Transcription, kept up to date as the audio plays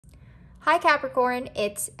Hi Capricorn,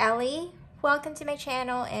 it's Ellie. Welcome to my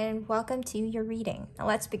channel and welcome to your reading. Now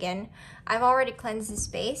let's begin. I've already cleansed the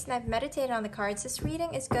space and I've meditated on the cards. This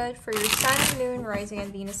reading is good for your Sun, Moon, Rising,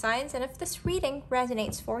 and Venus signs. And if this reading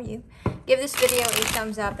resonates for you, give this video a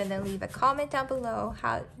thumbs up and then leave a comment down below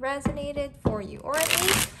how it resonated for you. Or at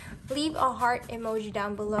least leave a heart emoji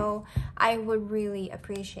down below. I would really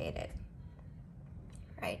appreciate it.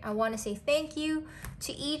 Right, I want to say thank you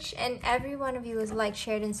to each and every one of you who's liked,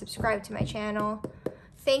 shared, and subscribed to my channel.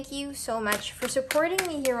 Thank you so much for supporting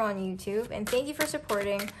me here on YouTube, and thank you for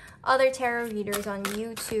supporting other tarot readers on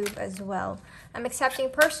YouTube as well. I'm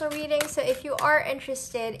accepting personal readings, so if you are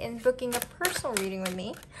interested in booking a personal reading with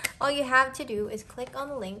me, all you have to do is click on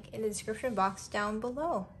the link in the description box down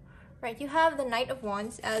below. Right, you have the Knight of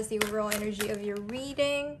Wands as the overall energy of your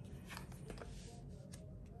reading,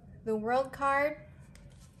 the World card,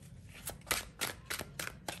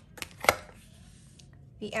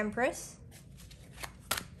 the Empress,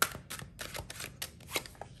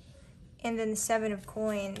 and then the Seven of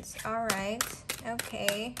Coins. All right,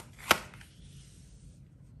 okay.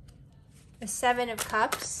 The Seven of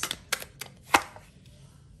Cups,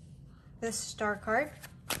 the Star card,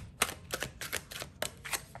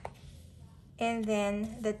 and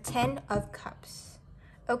then the Ten of Cups.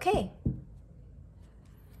 Okay.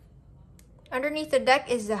 Underneath the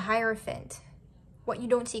deck is the Hierophant. What you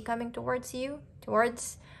don't see coming towards you,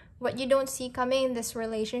 what you don't see coming in this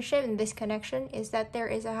relationship, in this connection, is that there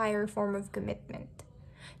is a higher form of commitment.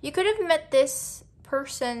 You could have met this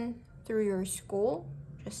person through your school,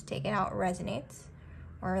 just take it how it resonates,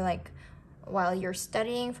 or like while you're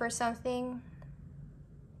studying for something.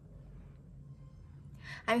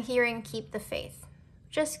 I'm hearing keep the faith.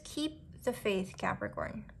 Just keep the faith,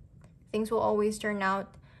 Capricorn. Things will always turn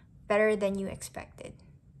out better than you expected.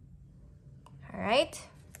 All right.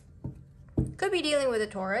 Could be dealing with a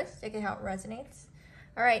Taurus. Take it how it resonates.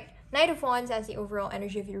 All right. Knight of Wands as the overall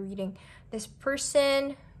energy of your reading. This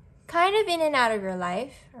person kind of in and out of your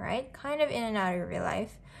life. All right. Kind of in and out of your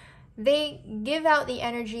life. They give out the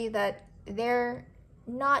energy that they're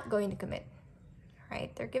not going to commit. All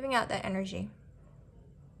right. They're giving out that energy.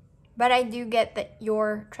 But I do get that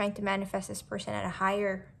you're trying to manifest this person at a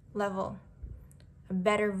higher level. A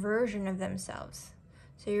better version of themselves.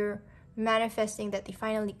 So you're manifesting that they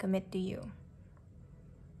finally commit to you.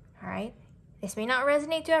 All right, this may not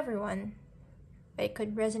resonate to everyone, but it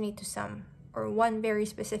could resonate to some, or one very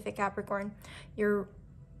specific Capricorn. You're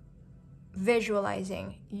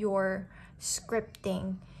visualizing, you're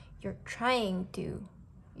scripting, you're trying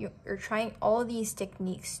all these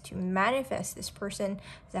techniques to manifest this person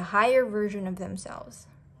as a higher version of themselves.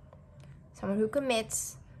 Someone who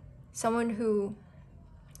commits, someone who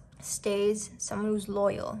stays, someone who's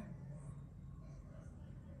loyal.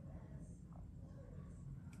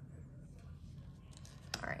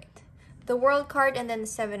 The World card and then the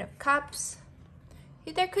Seven of Cups.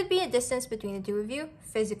 There could be a distance between the two of you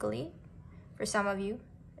physically. For some of you,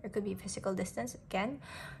 there could be physical distance again.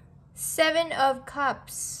 Seven of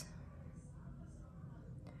Cups.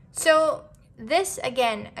 So this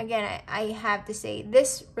again, I have to say,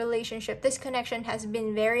 this relationship, this connection has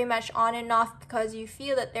been very much on and off because you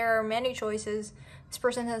feel that there are many choices. This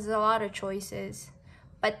person has a lot of choices,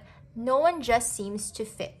 but no one just seems to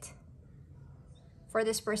fit. For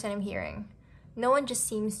this person I'm hearing, no one just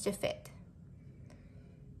seems to fit.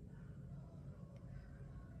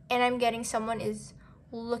 And I'm getting someone is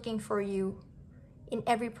looking for you in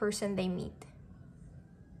every person they meet.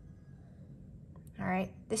 All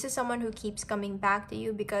right, this is someone who keeps coming back to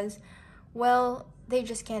you because, well, they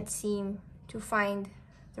just can't seem to find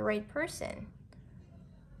the right person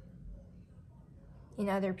in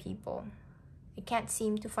other people. They can't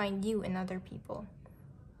seem to find you in other people.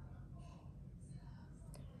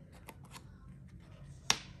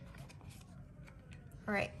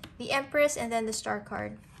 All right, the Empress and then the Star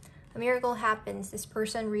card. A miracle happens. This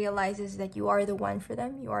person realizes that you are the one for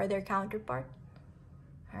them. You are their counterpart.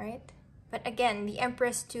 All right. But again, the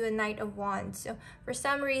Empress to a Knight of Wands. So for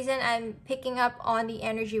some reason, I'm picking up on the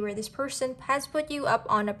energy where this person has put you up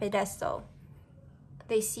on a pedestal.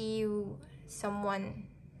 They see you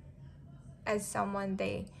as someone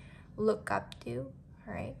they look up to.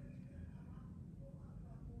 All right.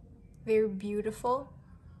 Very beautiful.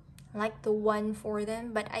 Like the one for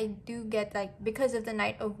them, but I do get, like, because of the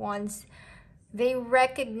Knight of Wands, they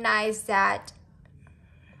recognize that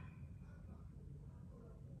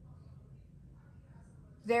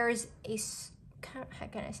there's a, how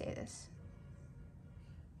can I say this?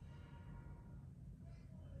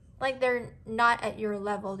 Like they're not at your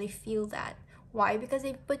level. They feel that. Why? Because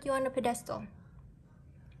they put you on a pedestal.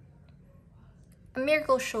 a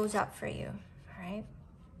miracle shows up for you, all right?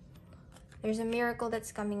 There's a miracle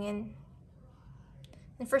that's coming in.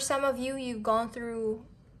 And for some of you, you've gone through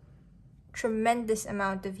tremendous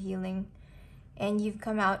amount of healing and you've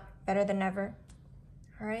come out better than ever,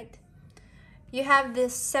 all right? You have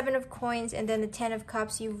this 7 of coins and then the 10 of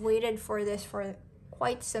cups. You've waited for this for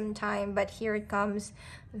quite some time, but here it comes,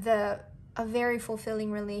 a very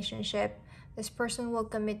fulfilling relationship. This person will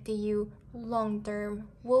commit to you long term,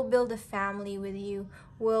 will build a family with you,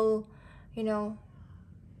 will, you know,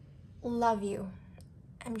 love you.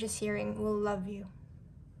 I'm just hearing will love you.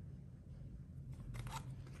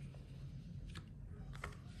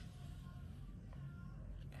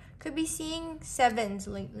 Could be seeing 7s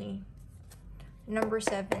lately. Number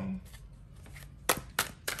 7.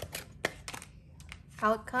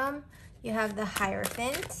 Outcome, you have the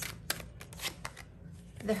Hierophant,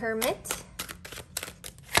 the Hermit,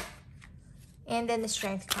 and then the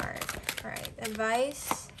Strength card. All right,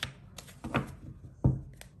 advice.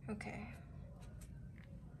 Okay.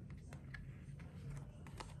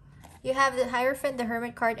 You have the Hierophant, the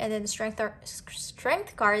Hermit card, and then the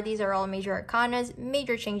Strength card. These are all major arcanas,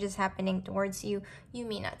 major changes happening towards you. You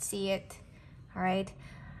may not see it. All right.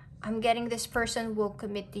 I'm getting this person will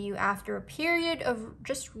commit to you after a period of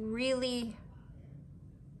just really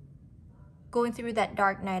going through that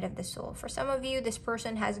dark night of the soul. For some of you, this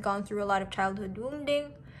person has gone through a lot of childhood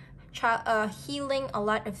wounding, healing a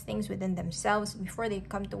lot of things within themselves before they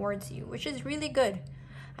come towards you, which is really good.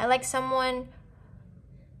 I like someone,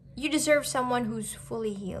 you deserve someone who's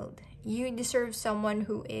fully healed. You deserve someone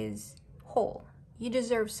who is whole. You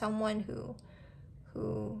deserve someone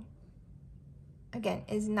who again,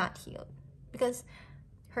 is not healed. Because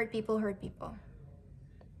hurt people hurt people.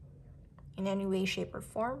 In any way, shape, or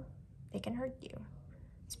form, they can hurt you.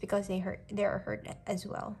 It's because they are hurt as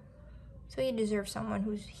well. So you deserve someone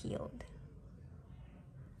who's healed.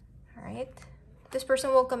 Alright? This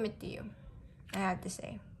person will commit to you, I have to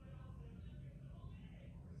say.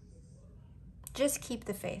 Just keep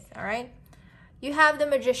the faith, alright? You have the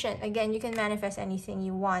Magician. Again, you can manifest anything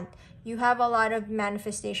you want. You have a lot of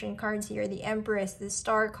manifestation cards here. The Empress, the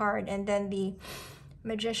Star card, and then the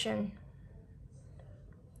Magician.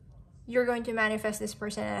 You're going to manifest this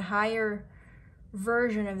person a higher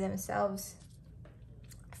version of themselves.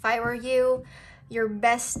 If I were you, your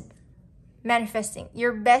best manifesting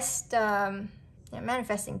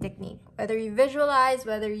technique, whether you visualize,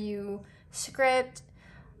 whether you script,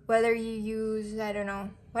 whether you use, I don't know,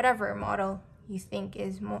 whatever model you think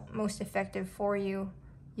is most effective for you,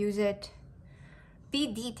 use it.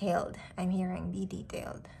 Be detailed. I'm hearing be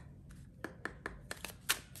detailed.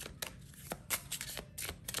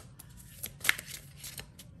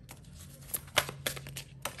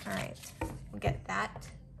 All right, we'll get that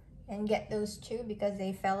and get those 2 because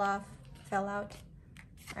they fell out.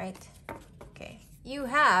 All right. Okay. You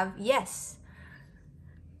have yes.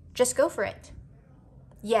 Just go for it.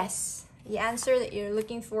 Yes. The answer that you're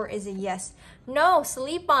looking for is a yes. No,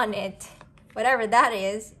 sleep on it. Whatever that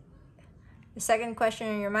is. The second question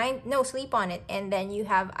in your mind, no, sleep on it. And then you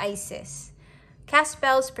have Isis. Cast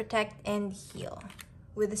spells, protect, and heal.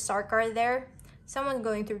 With the Star card there, someone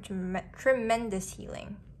going through tremendous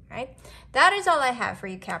healing. Right? That is all I have for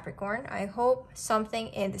you, Capricorn. I hope something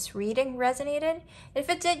in this reading resonated. If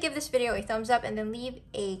it did, give this video a thumbs up and then leave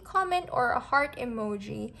a comment or a heart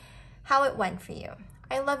emoji how it went for you.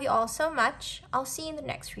 I love you all so much. I'll see you in the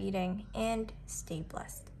next reading and stay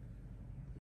blessed.